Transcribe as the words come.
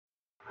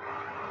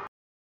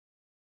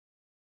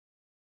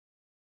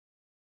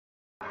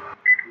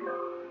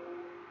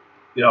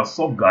Yeah,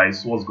 sup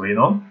guys, what's going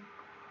on?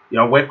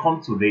 Yeah,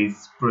 welcome to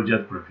today's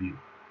project review.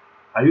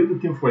 Are you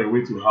looking for a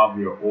way to have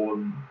your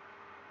own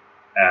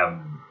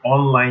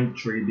online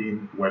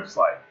trading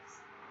website?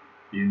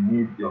 You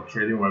need your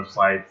trading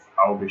website.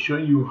 I will be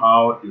showing you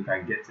how you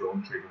can get your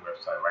own trading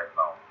website right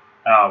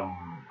now.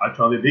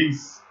 Actually,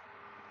 this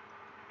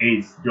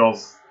is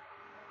just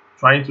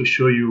trying to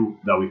show you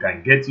that we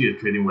can get you a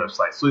trading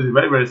website. So it's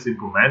very, very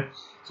simple, man.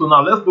 So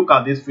now let's look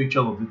at this feature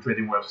of the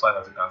trading website.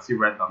 As you can see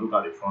right now, look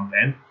at the front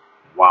end.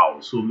 Wow,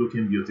 so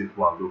looking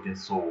beautiful and looking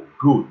so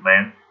good,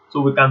 man. So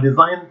we can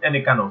design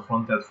any kind of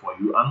front end for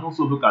you, and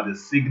also look at the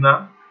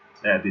signal,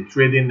 the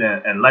trading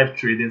and live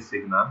trading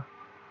signal,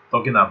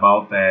 talking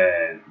about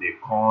the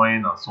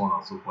coin and so on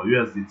and so forth,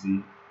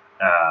 USDT,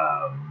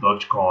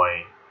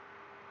 Dogecoin,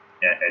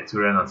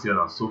 Ethereum, and so on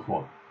and so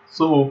forth.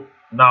 So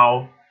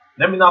now,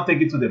 let me now take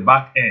it to the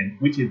back end,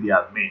 which is the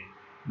admin.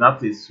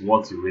 That is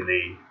what you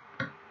really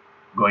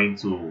going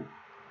to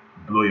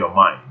blow your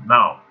mind.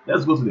 Now,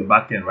 let's go to the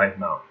back end right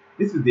now.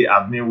 This is the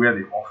admin where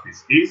the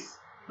office is.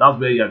 That's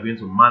where you are going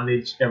to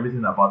manage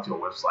everything about your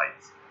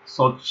website,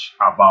 such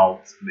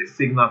about the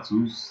signal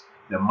tools,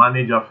 the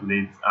manage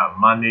affiliates,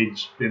 and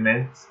manage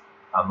payments,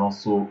 and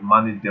also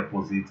manage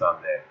deposits and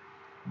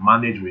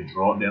manage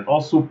withdrawal. Then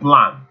also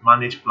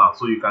manage plan.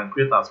 So you can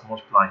create as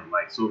much plan you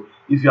like. So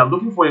if you are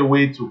looking for a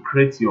way to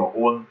create your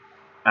own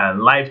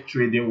live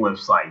trading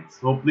website,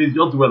 so please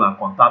just do well and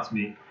contact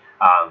me,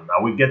 and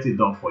I will get it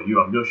done for you.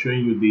 I'm just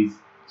showing you this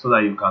so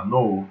that you can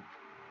know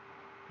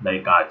that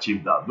you can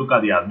achieve that. Look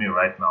at the admin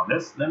right now.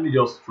 Let me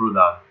just scroll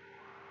down.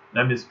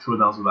 Let me scroll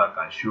down so that I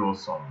can show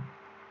some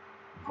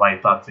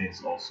vital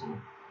things also.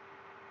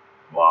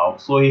 Wow.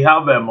 So we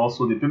have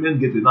also the payment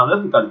gateway. Now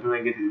let's look at the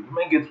payment gateway. The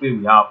payment gateway,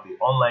 we have the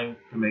online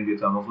payment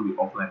gateway and also the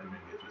offline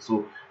payment gateway.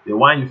 So the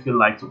one you feel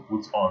like to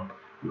put on,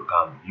 you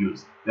can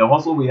use. Then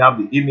also we have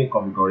the email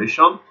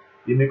configuration.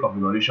 Email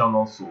configuration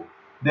also.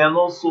 Then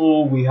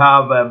also we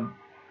have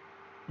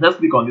let's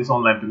click on this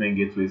online payment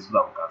gateway so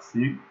that we can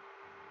see.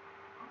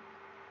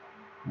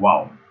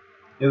 Wow,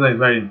 this is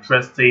very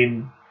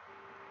interesting.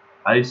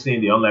 Are you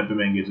seeing the online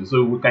payment gateway?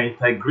 So we can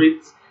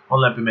integrate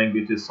online payment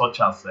gateways such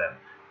as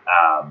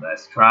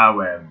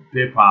Stripe,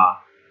 PayPal,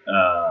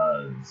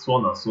 so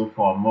on and so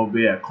forth,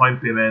 mobile, coin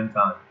payment,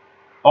 and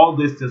all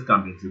these things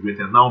can be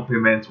integrated. Now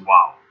payment,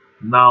 wow.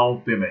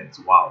 Now payment,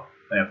 wow.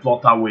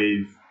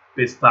 Flutterwave,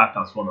 Paystack,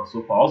 and so on and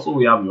so forth. Also,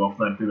 we have the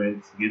offline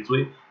payment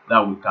gateway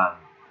that we can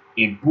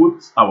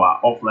input our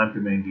offline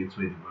payment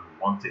gateway the way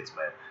we want it,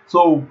 man.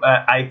 So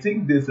I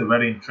think this is a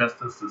very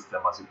interesting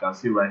system. As you can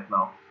see right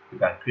now, you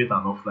can create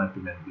an offline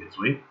payment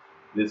gateway.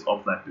 This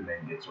offline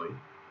payment gateway.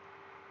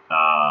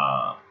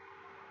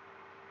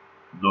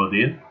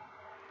 Loading.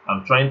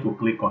 I'm trying to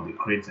click on the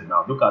creating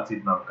now. Look at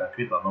it now. You can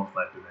create an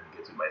offline payment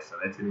gateway by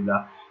selecting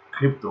either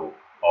crypto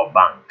or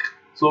bank.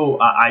 So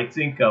I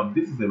think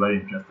this is a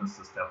very interesting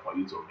system for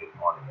you to make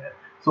money, man.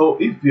 So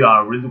if you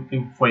are really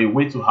looking for a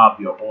way to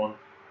have your own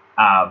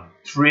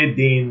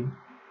trading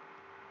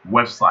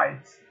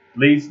website,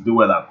 please do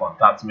well and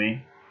contact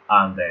me,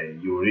 and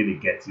you really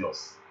get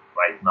yours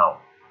right now.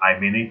 I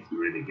mean it,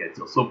 you really get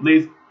yours. So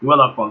please do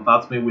well and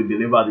contact me. We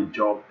deliver the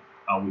job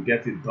and we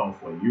get it done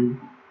for you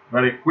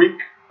very quick.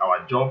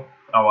 Our job,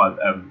 our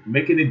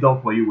making it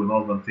done for you will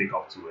not even take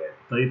up to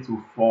 3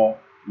 to 4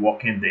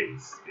 working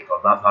days, because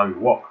that's how we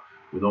work.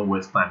 We don't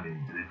waste time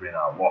in delivering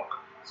our work.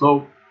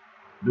 So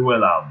do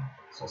well and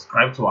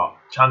subscribe to our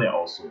channel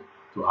also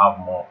to have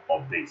more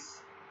of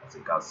this, as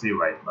you can see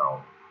right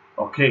now.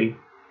 Okay,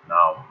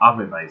 now have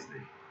a nice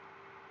day.